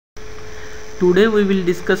Today we will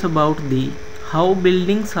discuss about the how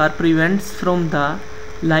buildings are prevents from the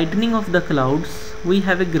lightning of the clouds. We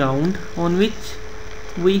have a ground on which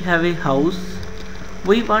we have a house.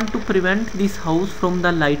 We want to prevent this house from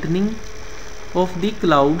the lightning of the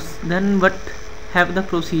clouds. Then what have the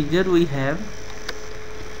procedure we have?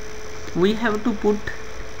 We have to put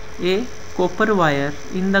a copper wire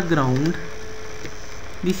in the ground.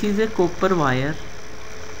 This is a copper wire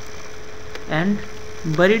and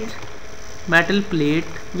buried metal plate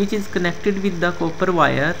which is connected with the copper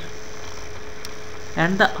wire,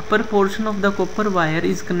 and the upper portion of the copper wire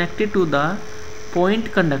is connected to the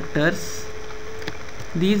point conductors.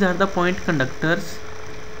 These are the point conductors.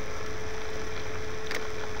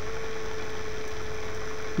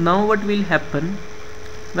 Now what will happen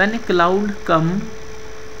when a cloud come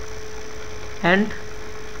and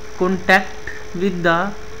contact with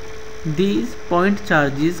these point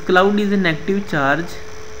charges? Cloud is a negative charge.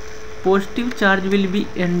 Positive charge will be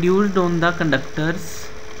induced on the conductors,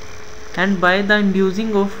 and by the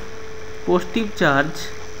inducing of positive charge,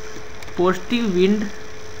 positive wind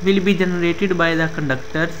will be generated by the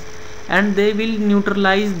conductors, and they will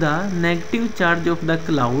neutralize the negative charge of the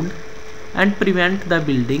cloud and prevent the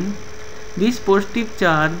building. This positive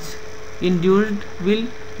charge induced will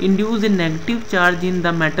induce a negative charge in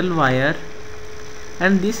the metal wire,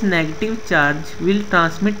 and this negative charge will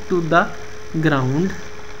transmit to the ground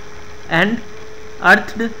and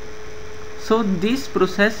earthed. So this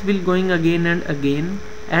process will going again and again,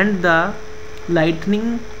 and the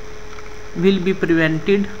lightning will be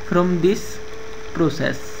prevented from this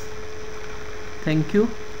process. Thank you.